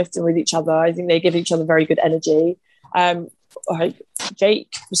 very smitten with each other. I think they give each other very good energy.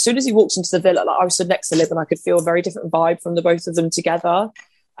 Jake, as soon as he walks into the villa, I was stood next to Liv and I could feel a very different vibe from the both of them together.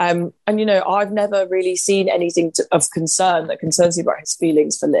 I've never really seen anything of concern that concerns me about his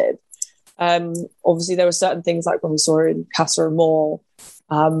feelings for Liv. Obviously, there were certain things like when we saw in Casa Amor,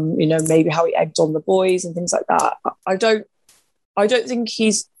 maybe how he egged on the boys and things like that. I don't think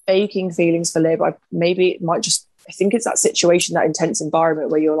he's faking feelings for Liv. I think it's that situation, that intense environment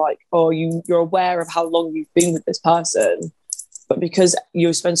where you're like, you're aware of how long you've been with this person, but because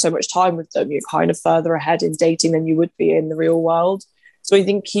you spend so much time with them, you're kind of further ahead in dating than you would be in the real world. So I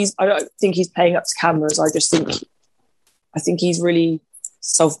don't think he's playing up to cameras. I think he's really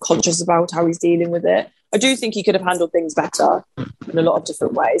self-conscious about how he's dealing with it. I do think he could have handled things better in a lot of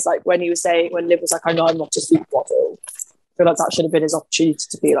different ways. Like when Liv was like, I know I'm not a supermodel. I feel like that should have been his opportunity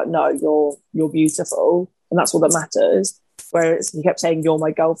to be like, no, you're beautiful. And that's all that matters. Whereas he kept saying, you're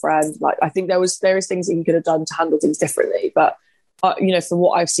my girlfriend. Like, I think there is things that he could have done to handle things differently. But, from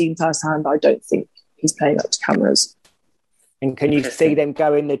what I've seen firsthand, I don't think he's playing up to cameras. And can you see them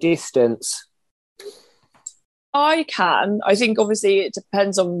going the distance? I can. I think obviously it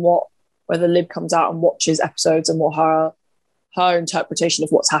depends on whether Liv comes out and watches episodes and what her interpretation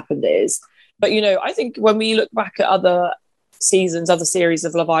of what's happened is. But I think when we look back at other seasons, other series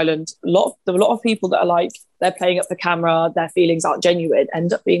of Love Island, a lot of people that are like they're playing up the camera, their feelings aren't genuine,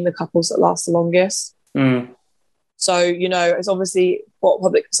 end up being the couples that last the longest. Mm. So it's obviously what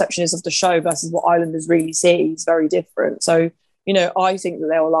public perception is of the show versus what Islanders really see is very different. So I think that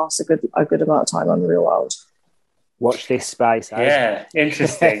they will last a good amount of time on the real world. Watch this space. Yeah,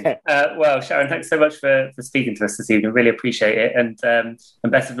 interesting. Well, Sharon, thanks so much for speaking to us this evening. Really appreciate it, and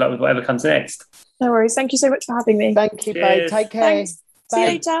best of luck with whatever comes next. No worries. Thank you so much for having me. Thank you, babe. Take care. Thanks. See you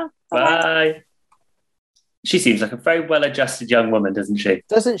later. Bye. Bye. She seems like a very well-adjusted young woman, doesn't she?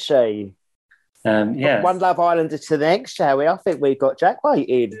 Doesn't she? Yeah. One Love Islander to the next, shall we? I think we've got Jack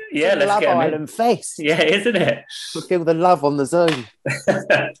waiting. Yeah, let's Love get him Island in. Fest. Yeah, isn't it? We feel the love on the Zoom.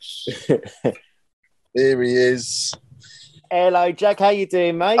 Here he is. Hello, Jack. How you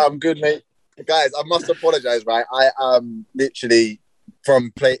doing, mate? I'm good, mate. Guys, I must apologise, right? I am literally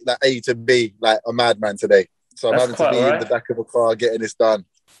from A to B, like a madman today. So I'm having to be in the back of a car getting this done.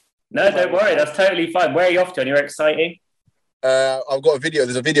 No, don't worry. That's totally fine. Where are you off to? Anywhere exciting? I've got a video.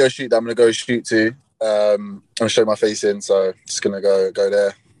 There's a video shoot that I'm going to go shoot to. I'm going to show my face in, so just going to go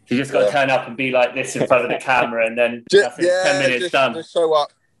there. You just got to turn up and be like this in front of the camera, and then 10 minutes done. Just show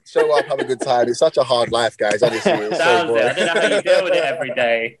up, have a good time. It's such a hard life, guys. Honestly, it's sounds so it. I don't know how you deal with it every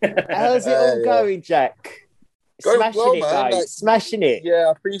day. How's it all going, Jack? Smashing well, it, man. guys. Smashing it. Yeah,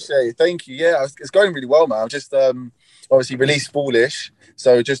 I appreciate it. Thank you. Yeah, it's going really well, man. I've just obviously released Foolish,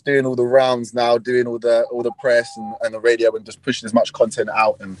 so just doing all the rounds now, doing all the press and the radio, and just pushing as much content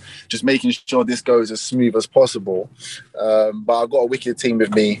out and just making sure this goes as smooth as possible. But I've got a wicked team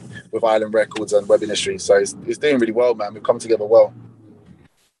with me with Island Records and Web Industries, so it's doing really well, man. We've come together well.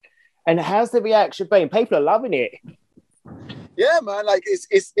 And how's the reaction been? People are loving it. Yeah, man. Like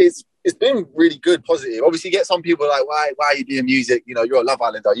it's been really good, positive. Obviously, you get some people like, why are you doing music? You're a Love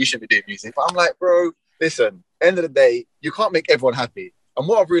Islander. You shouldn't be doing music. But I'm like, bro, listen. End of the day, you can't make everyone happy. And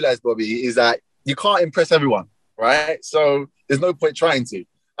what I've realized, Bobby, is that you can't impress everyone, right? So there's no point trying to.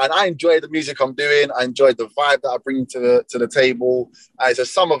 And I enjoy the music I'm doing. I enjoy the vibe that I bring to the table. It's a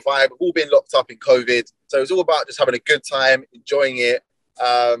summer vibe. We've all been locked up in COVID, so it's all about just having a good time, enjoying it.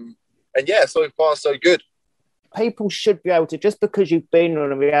 And yeah, so far so good. people should be able to, just because you've been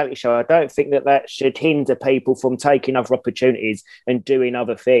on a reality show, I don't think that should hinder people from taking other opportunities and doing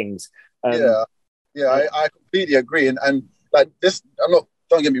other things. I completely agree. And like this,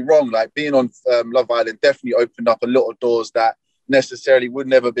 don't get me wrong, like being on Love Island definitely opened up a lot of doors that necessarily would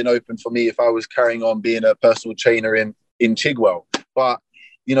never have been open for me if I was carrying on being a personal trainer in Chigwell. But,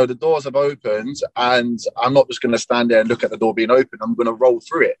 you know, the doors have opened and I'm not just going to stand there and look at the door being open. I'm going to roll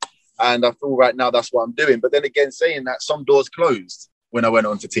through it. And I feel right now that's what I'm doing. But then again, saying that, some doors closed when I went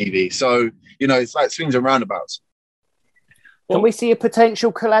onto TV. So, you know, it's like swings and roundabouts. Can we see a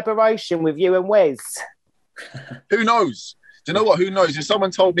potential collaboration with you and Wes? Who knows? Do you know what? Who knows? If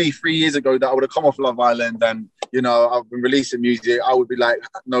someone told me 3 years ago that I would have come off Love Island and, you know, I've been releasing music, I would be like,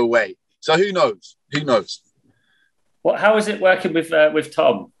 no way. So who knows? Who knows? How is it working with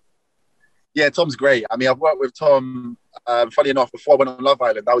Tom? Yeah, Tom's great. I mean, I've worked with Tom, funny enough, before I went on Love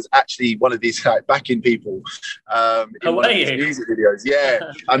Island. I was actually one of these like, backing people in one of his music videos. Yeah,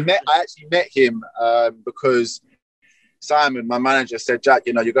 I actually met him because Simon, my manager, said, Jack,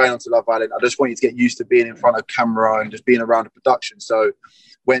 you know, you're going on to Love Island. I just want you to get used to being in front of camera and just being around the production. So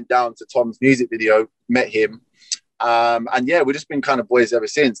went down to Tom's music video, met him. And yeah, we've just been kind of boys ever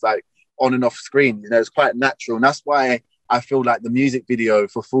since, like on and off screen. You know, it's quite natural. And that's why I feel like the music video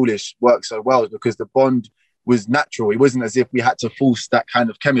for Foolish worked so well, because the bond was natural. It wasn't as if we had to force that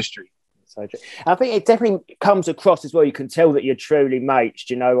kind of chemistry. So I think it definitely comes across as well. You can tell that you're truly mates.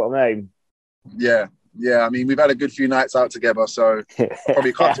 Do you know what I mean? Yeah. Yeah, I mean, we've had a good few nights out together, so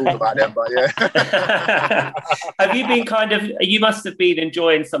probably can't talk about them, but yeah. Have you been you must have been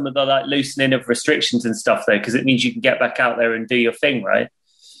enjoying some of the like loosening of restrictions and stuff though, because it means you can get back out there and do your thing, right?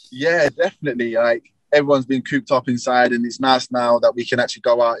 Yeah, definitely. Like everyone's been cooped up inside, and it's nice now that we can actually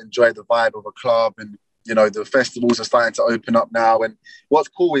go out and enjoy the vibe of a club, and, you know, the festivals are starting to open up now. And what's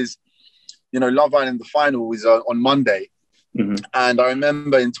cool is, you know, Love Island, the final is on Monday. Mm-hmm. And I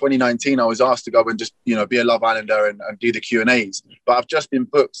remember in 2019, I was asked to go and just, you know, be a Love Islander and do the Q&As. But I've just been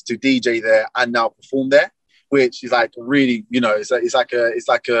booked to DJ there and now perform there, which is like really, you know, it's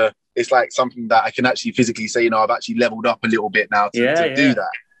like something that I can actually physically say, you know, I've actually leveled up a little bit now to do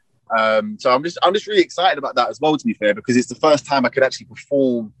that. So I'm just really excited about that as well, to be fair, because it's the first time I could actually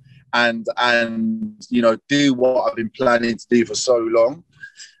perform and you know, do what I've been planning to do for so long.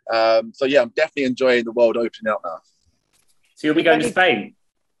 So yeah, I'm definitely enjoying the world opening up now. So you'll be going to Spain?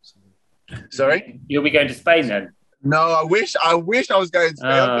 Sorry? You'll be going to Spain then? No, I wish I was going to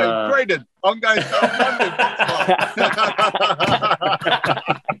Spain. I'm going to Croydon. I'm going to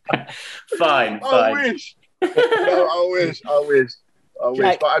London. Fine. I wish. No, I wish.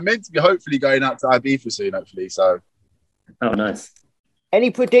 But I'm meant to be hopefully going out to Ibiza soon, hopefully. So. Oh, nice.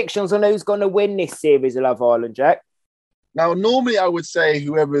 Any predictions on who's going to win this series of Love Island, Jack? Now, normally I would say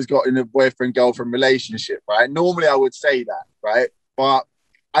whoever's got in a boyfriend-girlfriend relationship, right? Normally I would say that, right? But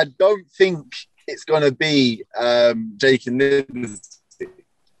I don't think it's going to be Jake and Liberty.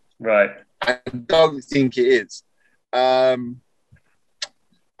 Right. I don't think it is. I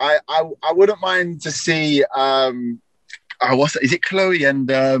wouldn't mind to see, is it Chloe and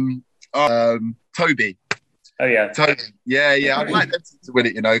Toby? Oh yeah, Toby. Yeah. I'd like them to win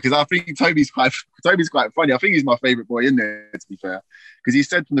it, you know, because I think Toby's quite funny. I think he's my favourite boy in there, to be fair, because he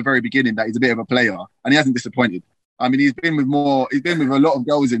said from the very beginning that he's a bit of a player, and he hasn't disappointed. I mean, he's been with a lot of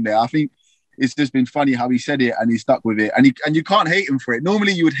girls in there. I think it's just been funny how he said it and he stuck with it, and you can't hate him for it.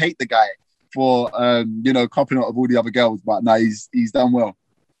 Normally, you would hate the guy for you know, copping out of all the other girls, but no, he's done well.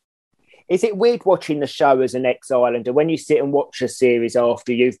 Is it weird watching the show as an ex-Islander? When you sit and watch a series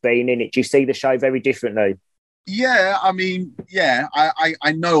after you've been in it, do you see the show very differently? Yeah, I mean, yeah,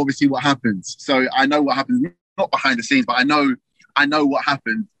 I know obviously what happens. So I know what happens, not behind the scenes, but I know what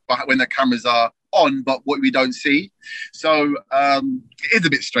happens when the cameras are on, but what we don't see. So it is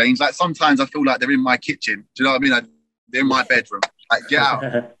a bit strange. Like sometimes I feel like they're in my kitchen. Do you know what I mean? Like, they're in my bedroom. Like, get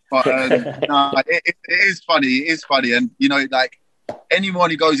out. But no, it is funny. It is funny. And, you know, like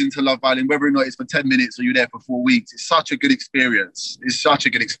anyone who goes into Love Island, whether or not it's for 10 minutes or you're there for 4 weeks, it's such a good experience. It's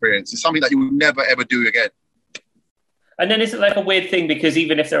something that you will never, ever do again. And then is it like a weird thing, because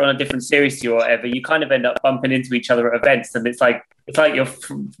even if they're on a different series to you or whatever, you kind of end up bumping into each other at events, and it's like your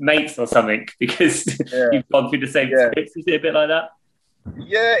mates or something, because you've gone through the same experience. Is it a bit like that?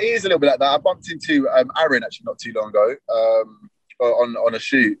 Yeah, it is a little bit like that. I bumped into Aaron actually not too long ago on a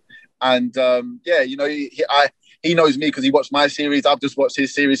shoot, and you know, he knows me because he watched my series. I've just watched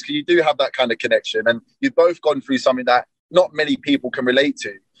his series. Because you do have that kind of connection, and you've both gone through something that not many people can relate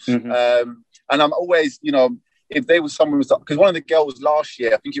to. Mm-hmm. And I'm always, you know, if there was someone, because one of the girls last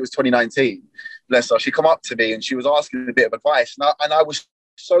year, I think it was 2019, bless her, she come up to me and she was asking a bit of advice, and I was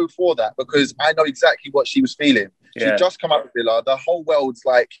so for that because I know exactly what she was feeling. She'd just come out with Villa. The whole world's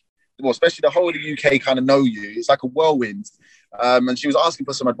like, well, especially the whole of the UK kind of know you. It's like a whirlwind. And she was asking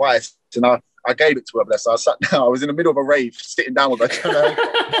for some advice, and I gave it to her, bless her. I sat down. I was in the middle of a rave, sitting down with her.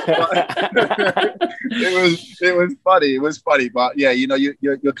 It was funny. It was funny. But yeah, you know,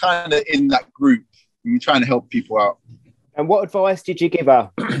 you're kind of in that group and you're trying to help people out. And what advice did you give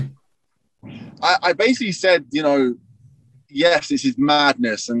her? I basically said, you know, yes, this is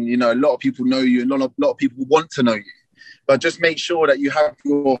madness. And, you know, a lot of people know you and a lot of people want to know you. But just make sure that you have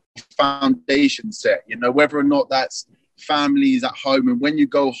your foundation set, you know, whether or not that's families at home. And when you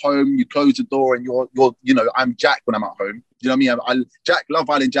go home, you close the door and you're you know, I'm Jack when I'm at home. You know what I mean? Jack, Love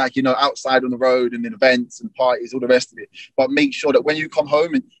Island Jack, you know, outside on the road and in events and parties, all the rest of it. But make sure that when you come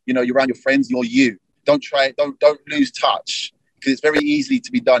home and, you know, you're around your friends, you're you. Don't try it. Don't lose touch because it's very easily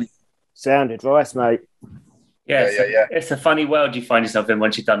to be done. Sound advice, mate. Yeah. It's a funny world you find yourself in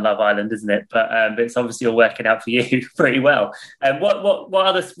once you've done Love Island, isn't it? But it's obviously all working out for you pretty well. What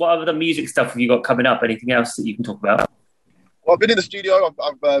other music stuff have you got coming up? Anything else that you can talk about? Well, I've been in the studio.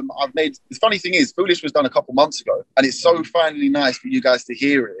 I've made. The funny thing is, Foolish was done a couple months ago, and it's so finally nice for you guys to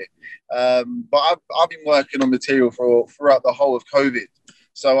hear it. But I've been working on material throughout the whole of COVID.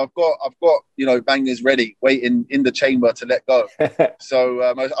 So I've got you know, bangers ready, waiting in the chamber to let go. So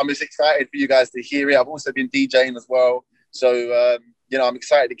I'm just excited for you guys to hear it. I've also been DJing as well. So you know, I'm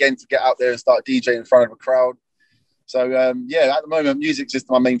excited again to get out there and start DJing in front of a crowd. So yeah, at the moment, music's just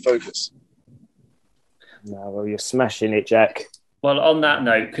my main focus. No, well, you're smashing it, Jack. Well, on that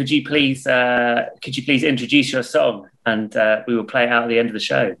note, could you please introduce your song, and we will play it out at the end of the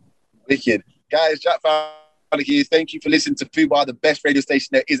show. Wicked, guys. Jack here. Thank you for listening to Fubar, the best radio station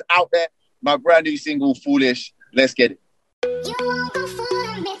that is out there. My brand new single, Foolish. Let's get it. You won't go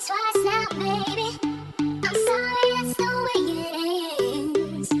for me twice now, baby. I'm sorry, that's the way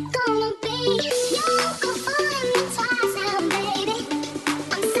it is. Gonna be. You won't go for me twice now, baby.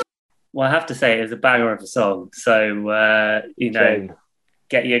 Well, I have to say, it's a banger of a song. So, you know,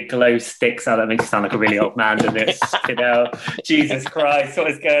 get your glow sticks out. That makes you sound like a really old man, doesn't it? You know, Jesus Christ, what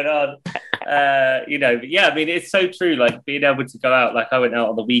is going on? You know, but yeah, I mean, it's so true. Like being able to go out, like I went out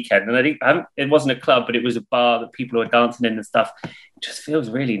on the weekend, and I think it wasn't a club, but it was a bar that people were dancing in and stuff. It just feels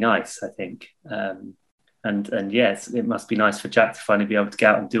really nice, I think. And yes, it must be nice for Jack to finally be able to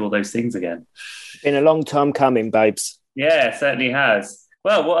get out and do all those things again. Been a long time coming, babes. Yeah, it certainly has.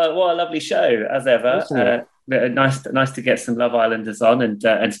 Well, what a lovely show as ever. Nice to get some Love Islanders on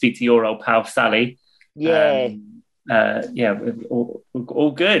and speak to your old pal Sally. Yeah,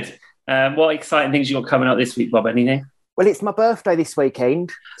 all good. What exciting things you got coming up this week, Bob? Anything? Well, it's my birthday this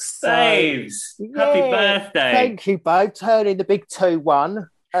weekend. So, Babes, happy birthday! Thank you, Bo. Turning the big 2-1.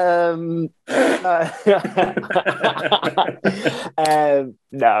 No,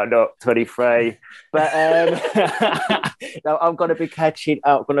 not 23. But no, I'm going to be catching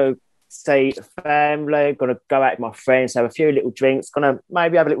up. I'm going to see family. I'm going to go out with my friends, have a few little drinks. Going to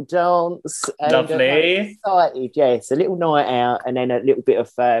maybe have a little dance. Lovely. Excited, yes. A little night out and then a little bit of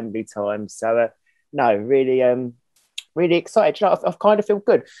family time. So, no, really, really excited. You know, I kind of feel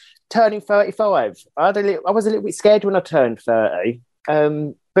good. Turning 35. I was a little bit scared when I turned 30.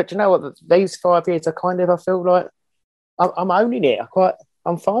 But you know what? These 5 years, I feel like I'm owning it.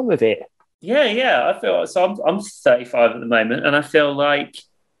 I'm fine with it. Yeah. I feel so. I'm 35 at the moment, and I feel like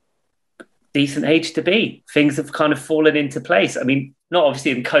decent age to be. Things have kind of fallen into place. I mean, not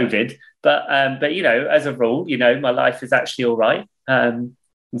obviously in COVID, but you know, as a rule, you know, my life is actually all right. And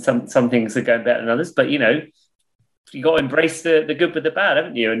some things are going better than others, but you know, you got to embrace the good with the bad,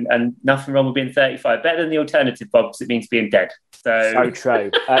 haven't you? And nothing wrong with being 35. Better than the alternative, Bob, because it means being dead. So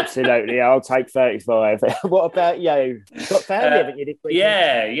true. Absolutely. I'll take 35. What about you? You've got family, haven't you?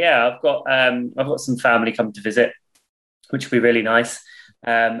 Yeah. I've got some family coming to visit, which will be really nice.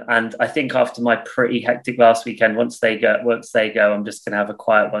 And I think after my pretty hectic last weekend, once they go, I'm just going to have a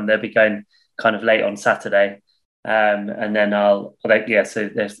quiet one. They'll be going kind of late on Saturday. And then so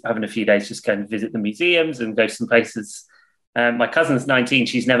they're having a few days just going to visit the museums and go to some places. My cousin's 19.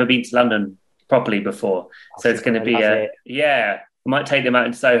 She's never been to London properly before. So it's going to be I might take them out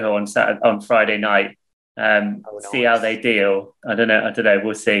in Soho on Friday night. See how they deal. I don't know.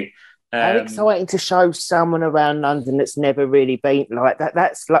 We'll see. How exciting to show someone around London that's never really been like that.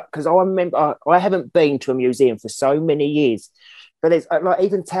 That's like, because I remember I haven't been to a museum for so many years. But there's like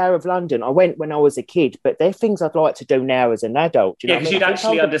even Tower of London. I went when I was a kid, but they're things I'd like to do now as an adult. Do you know because you'd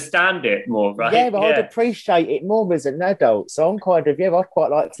actually understand it more, right? Yeah, but I'd appreciate it more as an adult. So I'm I'd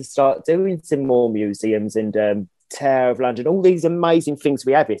quite like to start doing some more museums and Tower of London, all these amazing things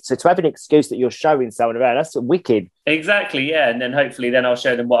we have here. So to have an excuse that you're showing someone around, that's wicked. Exactly, yeah. And then hopefully I'll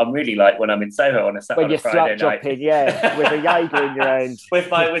show them what I'm really like when I'm in Soho on a Friday night. When you're flat dropping, yeah, with a Jaeger in your hand. with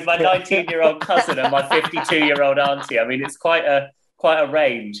my 19-year-old cousin and my 52-year-old auntie. I mean, it's quite a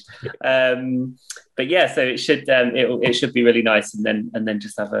range. But yeah, so it should be really nice, and then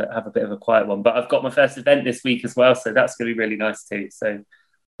just have a bit of a quiet one. But I've got my first event this week as well, so that's going to be really nice too. So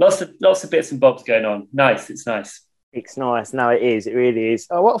lots of bits and bobs going on. Nice, it's nice. It's nice. No, it is. It really is.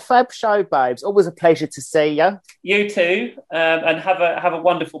 Oh, what a fab show, babes. Always a pleasure to see you. You too. And have a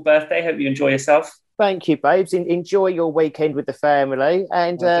wonderful birthday. Hope you enjoy yourself. Thank you, babes. Enjoy your weekend with the family.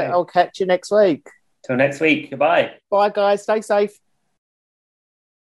 And I'll catch you next week. Till next week. Goodbye. Bye, guys. Stay safe.